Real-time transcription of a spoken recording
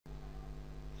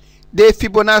The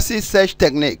Fibonacci search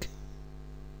technique.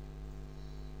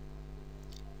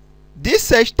 This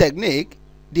search technique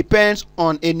depends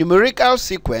on a numerical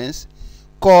sequence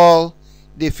called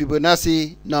the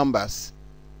Fibonacci numbers.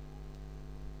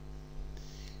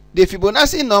 The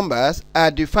Fibonacci numbers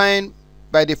are defined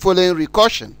by the following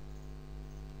recursion.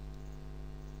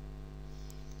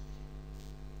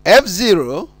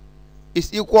 F0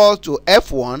 is equal to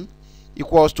F1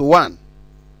 equals to 1,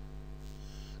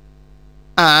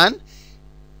 and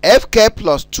Fk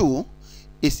plus 2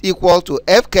 is equal to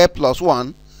Fk plus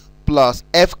 1 plus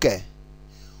Fk,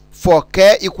 for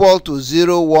k equal to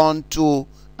 0, 1, 2,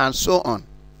 and so on.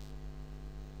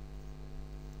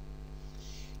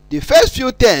 The first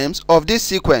few terms of this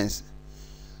sequence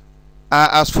are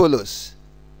as follows.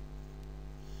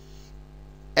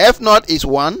 F0 is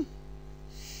 1,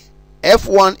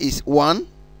 F1 is 1,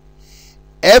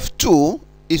 F2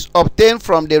 is obtained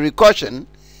from the recursion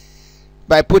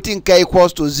by putting k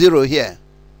equals to 0 here.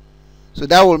 So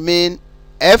that will mean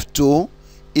F2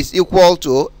 is equal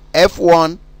to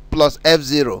F1 plus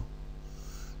F0.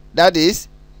 That is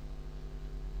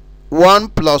 1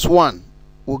 plus 1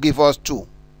 will give us 2.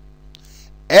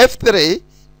 F3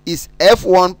 is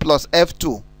F1 plus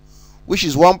F2, which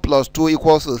is 1 plus 2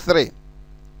 equals to 3.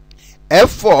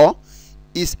 F4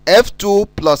 is F2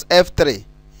 plus F3,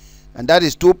 and that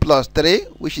is 2 plus 3,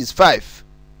 which is 5.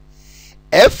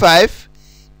 F5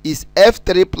 is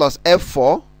F3 plus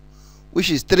F4, which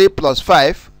is 3 plus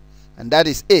 5, and that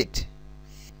is 8.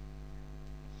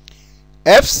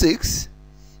 F6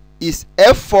 is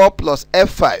F4 plus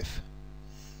F5,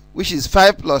 which is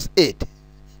 5 plus 8,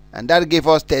 and that gives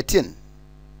us 13.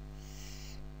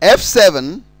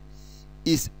 F7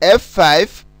 is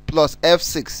F5 plus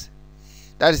F6,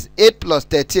 that is 8 plus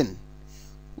 13,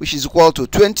 which is equal to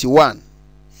 21.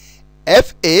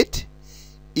 F8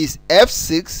 is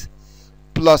F6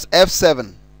 plus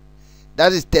F7,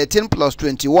 that is 13 plus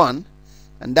 21,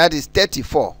 and that is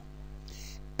 34.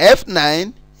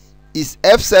 F9 is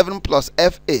F7 plus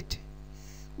F8,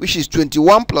 which is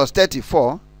 21 plus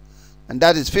 34, and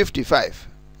that is 55.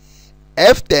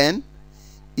 F10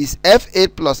 is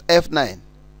F8 plus F9,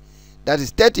 that is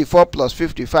 34 plus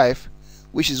 55,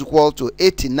 which is equal to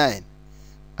 89,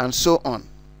 and so on.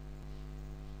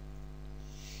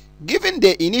 Given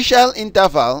the initial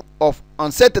interval of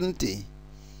uncertainty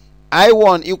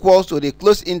I1 equals to the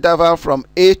closed interval from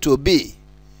A to B,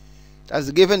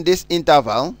 that's given this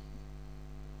interval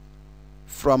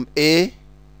from A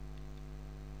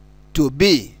to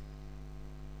B,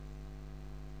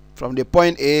 from the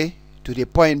point A to the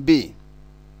point B.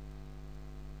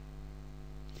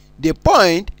 The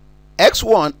point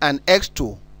x1 and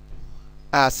x2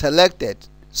 are selected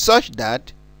such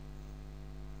that,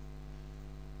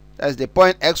 as the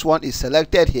point x1 is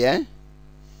selected here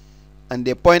and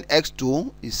the point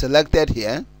x2 is selected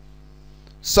here,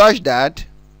 such that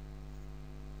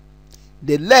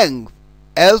the length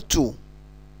L2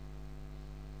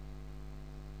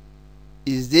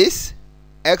 is this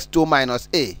x2 minus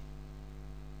a.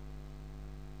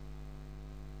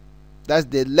 That's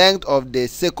the length of the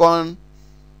second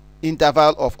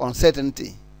interval of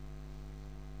uncertainty,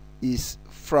 is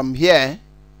from here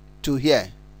to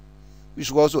here,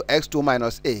 which goes to x2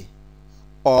 minus a,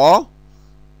 or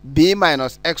b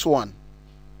minus x1.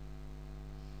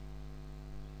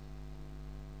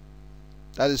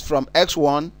 That is from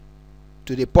x1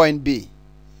 to the point b,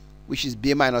 which is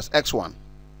b minus x1.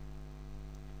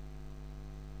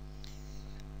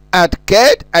 At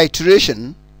kth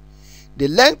iteration, the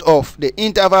length of the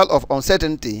interval of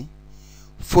uncertainty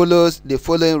follows the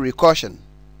following recursion.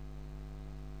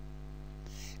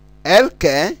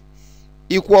 Lk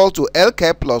equal to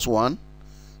Lk plus 1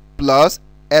 plus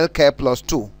Lk plus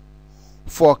 2,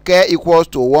 for k equals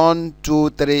to 1, 2,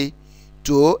 3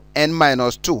 to n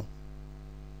minus 2,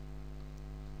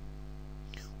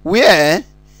 where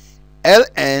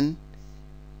Ln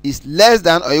is less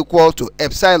than or equal to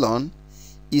epsilon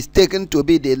is taken to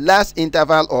be the last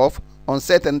interval of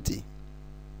uncertainty.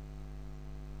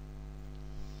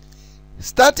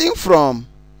 Starting from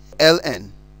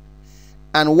Ln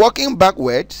and working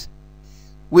backwards,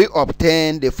 we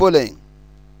obtain the following.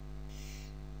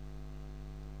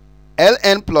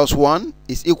 Ln plus 1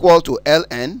 is equal to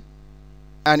Ln,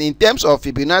 and in terms of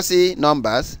Fibonacci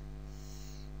numbers,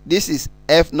 this is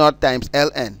F0 times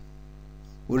Ln.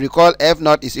 We recall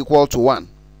F0 is equal to 1.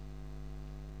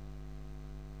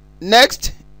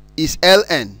 Next is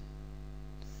Ln,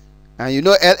 and you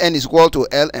know Ln is equal to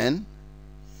Ln,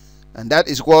 and that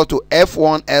is equal to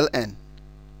F1 Ln.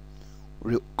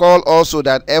 Recall also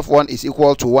that F1 is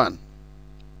equal to 1.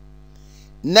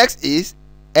 Next is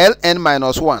Ln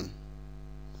minus 1.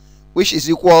 which is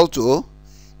equal to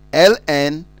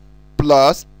ln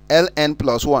plus ln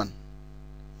plus 1.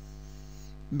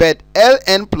 But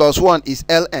ln plus 1 is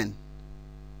ln.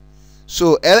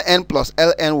 So ln plus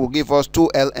ln will give us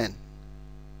 2ln.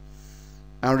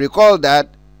 And recall that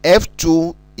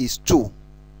f2 is 2.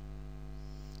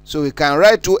 So we can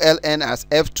write 2ln as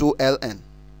f2ln.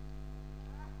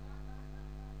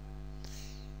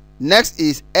 Next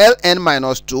is ln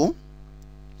minus 2,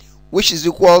 which is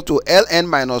equal to ln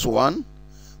minus 1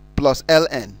 plus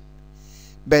ln.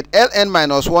 But ln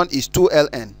minus 1 is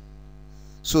 2ln.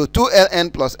 So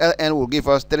 2ln plus ln will give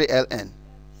us 3ln,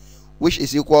 which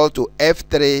is equal to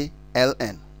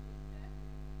f3ln.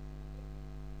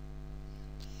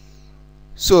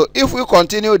 So if we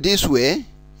continue this way,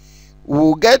 we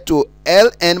will get to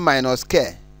ln minus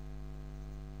k,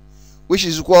 which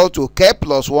is equal to k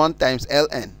plus 1 times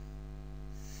ln.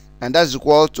 And that's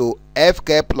equal to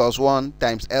fk plus 1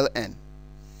 times ln.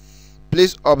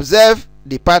 Please observe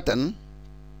the pattern.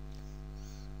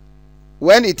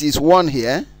 When it is 1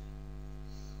 here,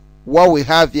 what we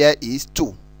have here is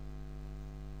 2.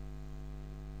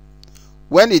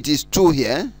 When it is 2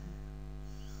 here,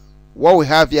 what we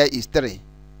have here is 3.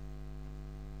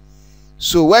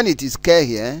 So when it is k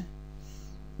here,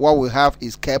 what we have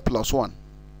is k plus 1.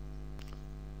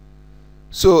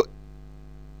 So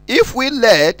if we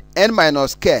let n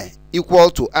minus k equal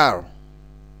to r,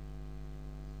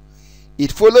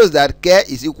 it follows that k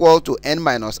is equal to n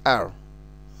minus r,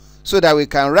 so that we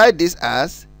can write this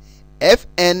as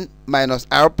fn minus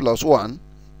r plus 1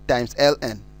 times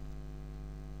ln.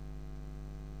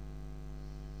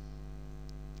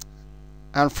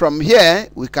 And from here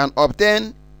we can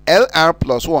obtain lr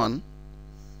plus 1.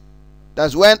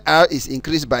 That's when r is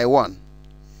increased by 1.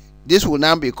 This will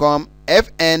now become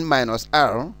fn minus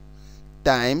r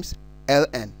times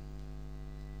ln.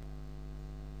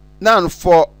 Now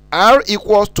for r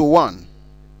equals to 1,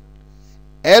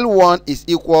 L1 is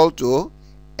equal to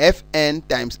fn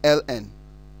times ln.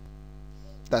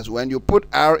 That's when you put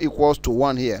r equals to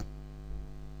 1 here.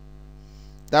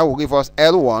 That will give us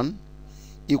L1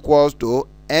 equals to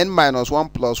n minus 1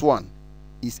 plus 1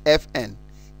 is fn,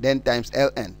 then times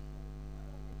ln.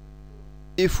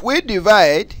 If we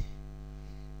divide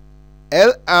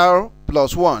lr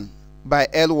plus 1 by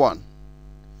L1,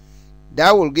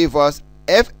 that will give us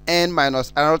fn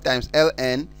minus r times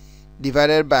ln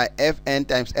divided by fn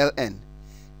times ln,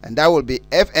 and that will be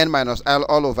fn minus r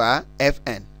all over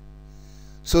fn.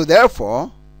 So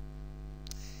therefore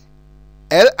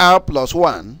lr plus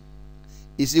 1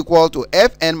 is equal to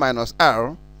fn minus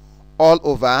r all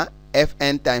over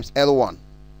fn times L1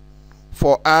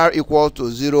 for r equal to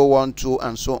 0, 1, 2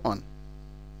 and so on.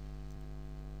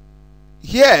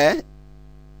 Here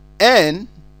n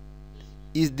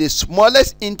is the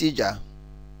smallest integer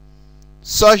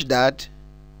such that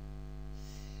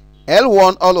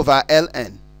L1 all over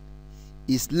Ln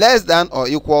is less than or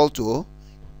equal to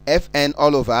Fn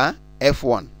all over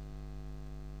F1.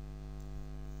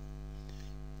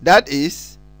 That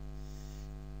is,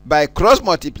 by cross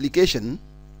multiplication,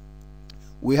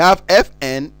 we have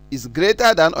Fn is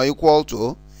greater than or equal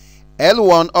to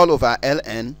L1 all over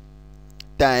Ln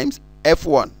times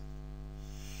F1.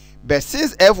 But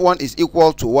since F1 is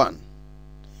equal to 1,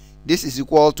 this is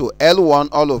equal to L1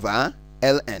 all over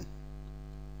Ln.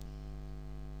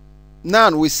 Now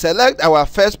we select our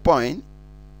first point,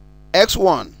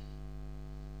 x1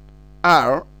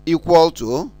 r equal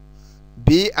to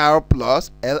br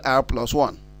plus lr plus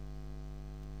 1,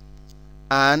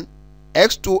 and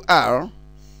x2r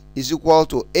is equal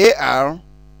to ar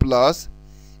plus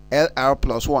lr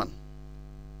plus 1.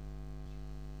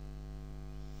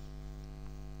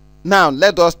 Now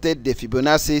let us take the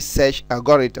Fibonacci search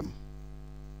algorithm.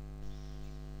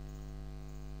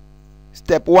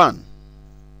 Step 1.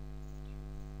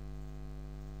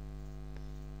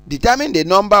 Determine the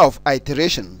number of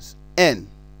iterations n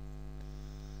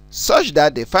such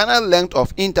that the final length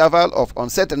of interval of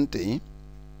uncertainty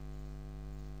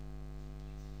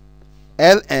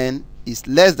Ln is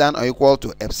less than or equal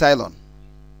to epsilon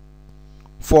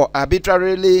for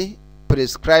arbitrarily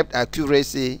prescribed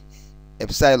accuracy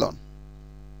epsilon.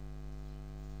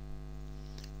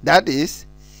 That is,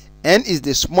 n is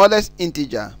the smallest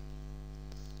integer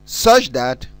such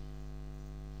that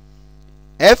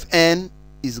Fn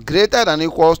is greater than or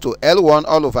equals to L1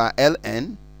 all over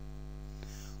Ln,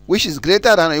 which is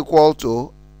greater than or equal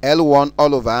to L1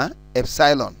 all over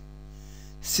epsilon,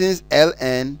 since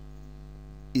Ln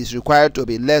is required to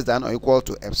be less than or equal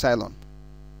to epsilon.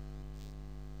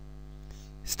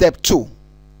 Step 2.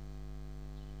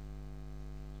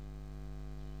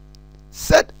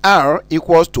 Set r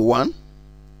equals to 1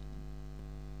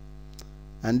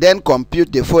 and then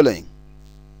compute the following.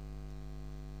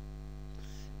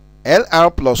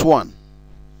 LR plus 1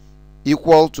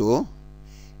 equal to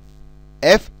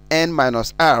Fn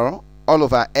minus R all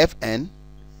over Fn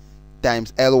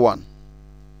times L1.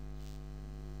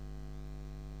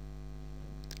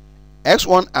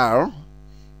 X1R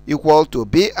equal to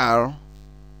BR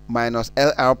minus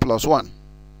LR plus 1.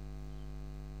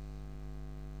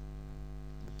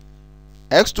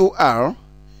 X2R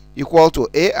equal to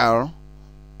AR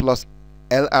plus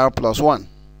LR plus 1.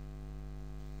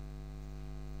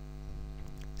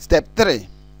 Step 3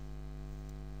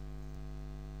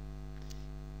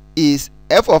 is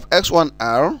f of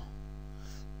x1r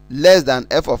less than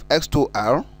f of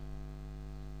x2r?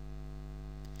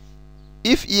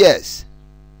 If yes,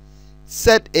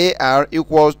 set AR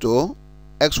equals to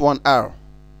x1r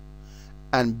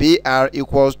and BR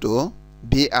equals to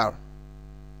BR.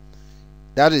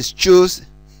 That is, choose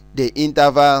the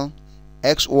interval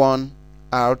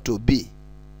x1r to B.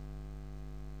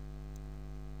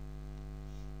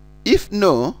 If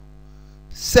no,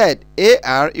 set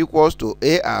AR equals to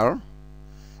AR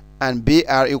and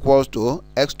BR equals to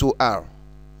x2r.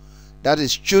 That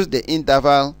is, choose the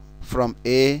interval from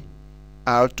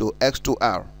AR to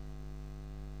x2r.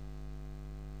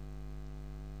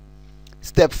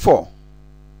 Step 4.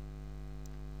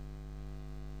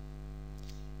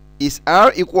 Is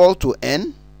R equal to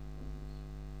N?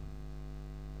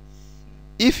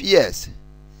 If yes,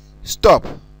 stop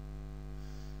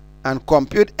and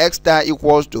compute x star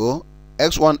equals to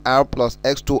x1r plus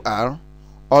x2r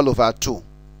all over 2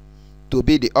 to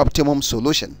be the optimum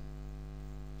solution.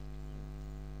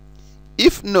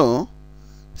 If no,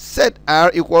 set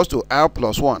R equals to R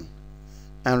plus 1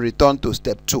 and return to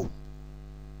step 2.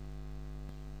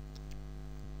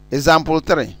 Example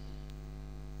 3.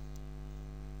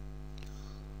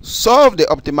 Solve the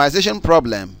optimization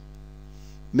problem.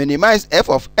 Minimize f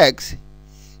of x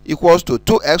equals to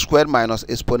 2x squared minus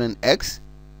exponent x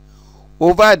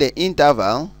over the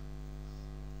interval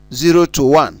 0 to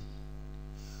 1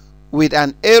 with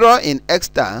an error in x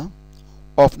star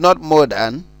of not more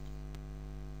than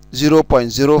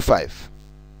 0.05.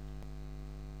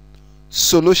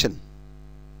 Solution.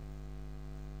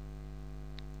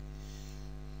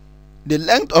 The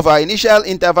length of our initial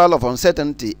interval of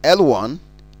uncertainty L1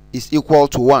 is equal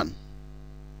to 1.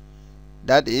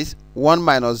 That is, 1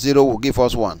 minus 0 will give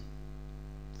us 1.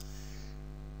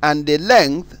 And the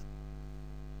length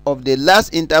of the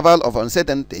last interval of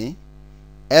uncertainty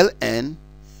Ln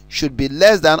should be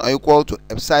less than or equal to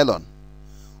epsilon,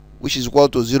 which is equal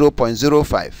to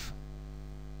 0.05.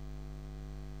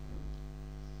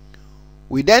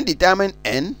 We then determine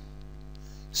n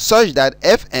such that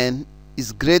Fn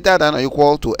is greater than or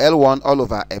equal to L1 all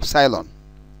over epsilon.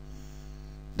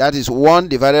 That is 1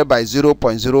 divided by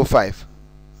 0.05,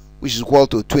 which is equal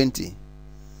to 20.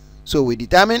 So we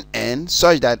determine n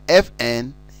such that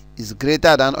Fn is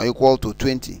greater than or equal to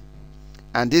 20,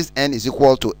 and this n is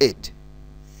equal to 8.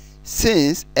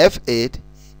 Since F8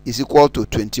 is equal to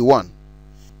 21,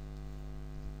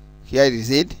 here is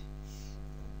it.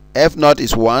 F0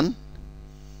 is 1,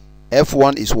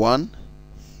 F1 is 1,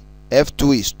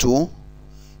 F2 is 2,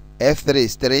 F3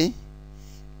 is 3,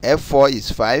 F4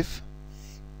 is 5,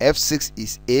 F6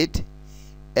 is 8,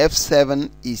 F7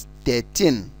 is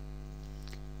 13,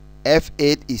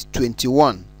 F8 is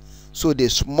 21. So the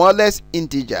smallest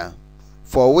integer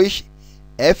for which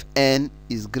Fn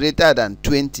is greater than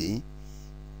 20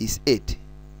 is 8,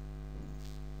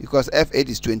 because F8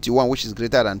 is 21, which is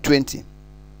greater than 20.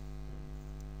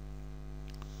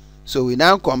 So we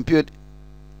now compute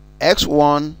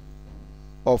x1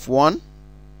 of 1.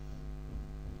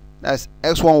 That's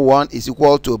x11 is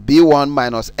equal to b1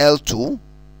 minus L2,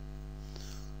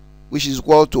 which is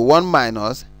equal to 1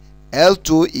 minus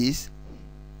L2 is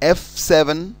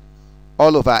F7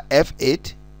 all over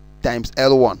F8 times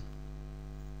L1,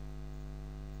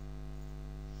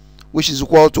 which is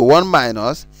equal to 1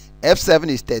 minus F7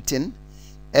 is 13,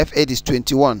 F8 is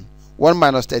 21, 1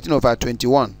 minus 13 over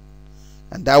 21,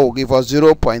 and that will give us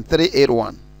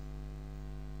 0.381.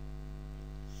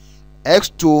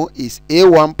 X2 is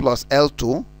A1 plus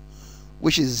L2,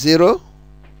 which is 0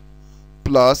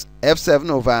 plus F7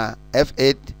 over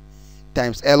F8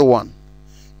 times L1,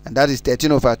 and that is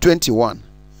 13 over 21,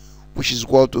 which is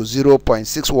equal to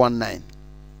 0.619.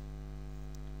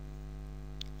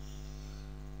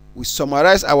 We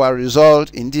summarize our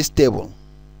result in this table.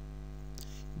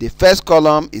 The first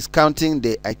column is counting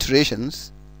the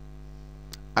iterations,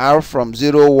 R from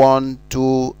 0, 1,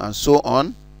 2, and so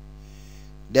on.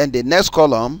 Then the next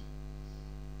column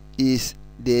is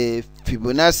the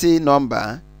Fibonacci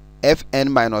number Fn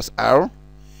minus R.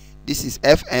 This is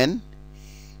Fn.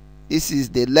 This is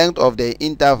the length of the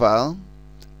interval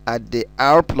at the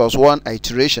r plus 1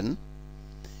 iteration.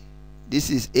 This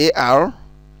is AR,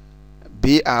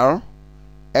 BR,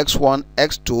 x1,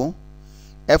 x2,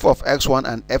 f of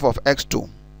x1 and f of x2.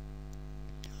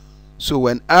 So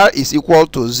when r is equal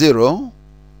to 0,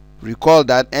 recall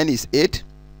that n is 8.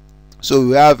 So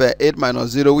we have 8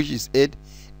 minus 0, which is 8.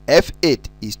 F8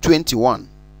 is 21.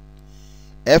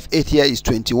 F8 here is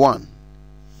 21.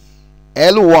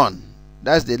 L1,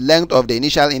 that's the length of the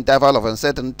initial interval of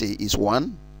uncertainty, is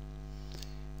 1.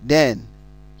 Then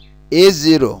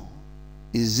A0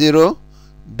 is 0,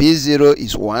 B0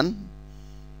 is 1.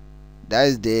 That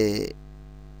is the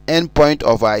end point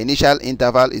of our initial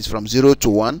interval is from 0 to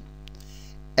 1.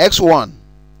 X1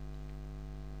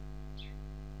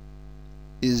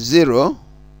 is 0,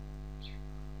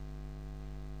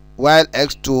 while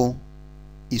x2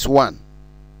 is 1.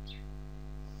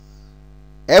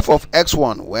 F of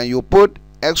x1, when you put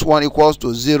x1 equals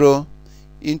to 0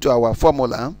 into our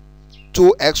formula,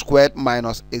 2x squared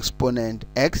minus exponent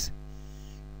x,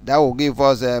 that will give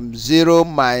us 0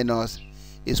 minus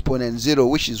exponent 0,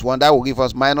 which is 1. That will give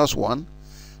us minus 1.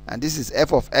 And this is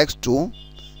f of x2,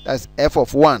 that's f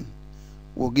of 1,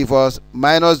 will give us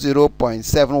minus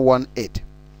 0.718.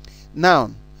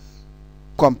 Now,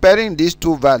 comparing these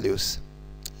two values,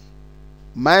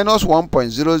 minus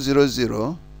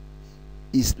 1.000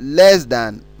 is less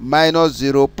than minus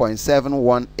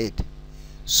 0.718.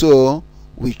 So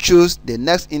we choose the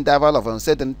next interval of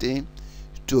uncertainty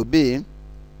to be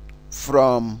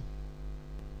from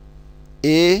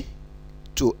A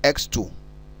to x2.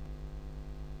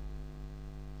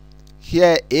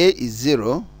 Here A is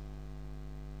 0,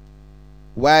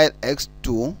 while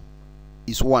x2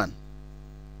 is 1.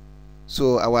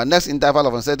 So our next interval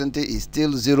of uncertainty is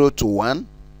still 0 to 1.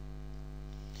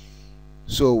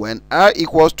 So when r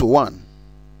equals to 1,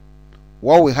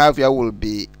 what we have here will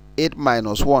be 8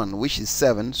 minus 1, which is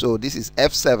 7. So this is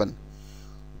F7.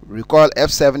 Recall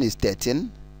F7 is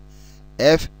 13.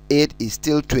 F8 is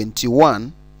still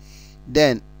 21.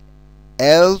 Then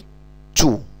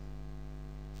L2.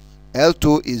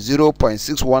 L2 is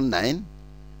 0.619.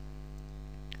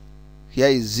 Here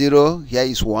is 0. Here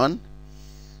is 1.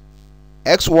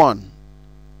 X1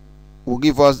 will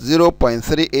give us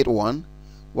 0.381,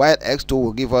 while x2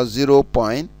 will give us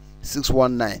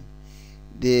 0.619.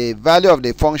 The value of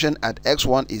the function at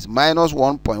x1 is minus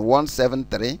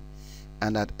 1.173,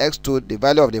 and at x2 the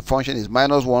value of the function is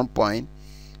minus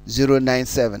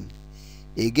 1.097.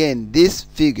 Again, this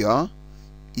figure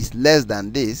is less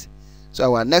than this,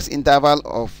 so our next interval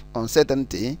of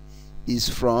uncertainty is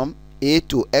from A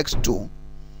to x2.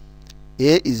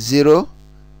 A is 0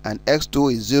 and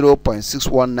x2 is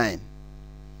 0.619.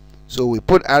 So we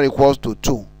put r equals to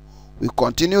 2. We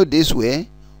continue this way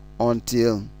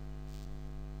until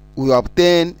we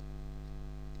obtain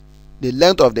the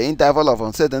length of the interval of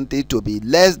uncertainty to be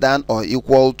less than or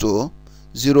equal to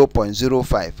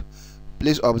 0.05.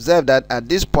 Please observe that at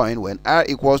this point, when r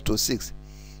equals to 6,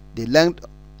 the length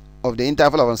of the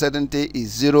interval of uncertainty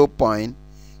is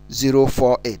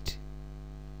 0.048,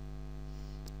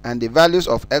 and the values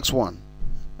of x1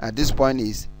 at this point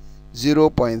is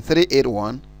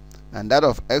 0.381, and that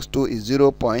of x2 is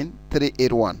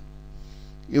 0.381.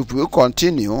 If we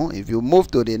continue, if you move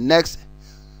to the next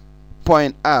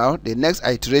point r, the next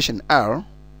iteration r,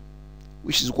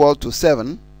 which is equal to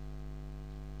 7,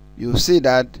 you see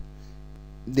that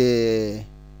the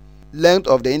length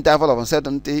of the interval of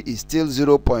uncertainty is still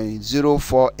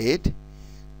 0.048,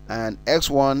 and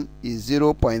x1 is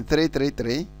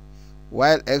 0.333,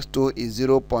 while x2 is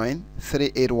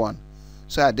 0.381.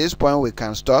 So at this point we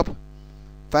can stop.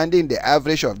 Finding the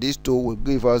average of these two will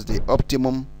give us the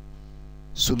optimum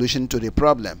solution to the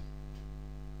problem.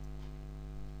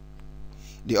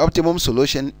 The optimum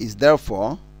solution is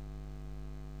therefore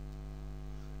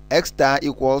x star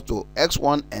equals to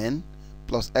x1n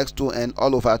plus x2n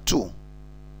all over 2,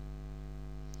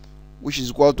 which is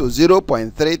equal to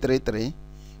 0.333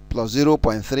 plus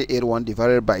 0.381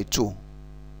 divided by 2,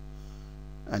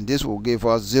 and this will give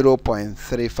us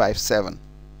 0.357.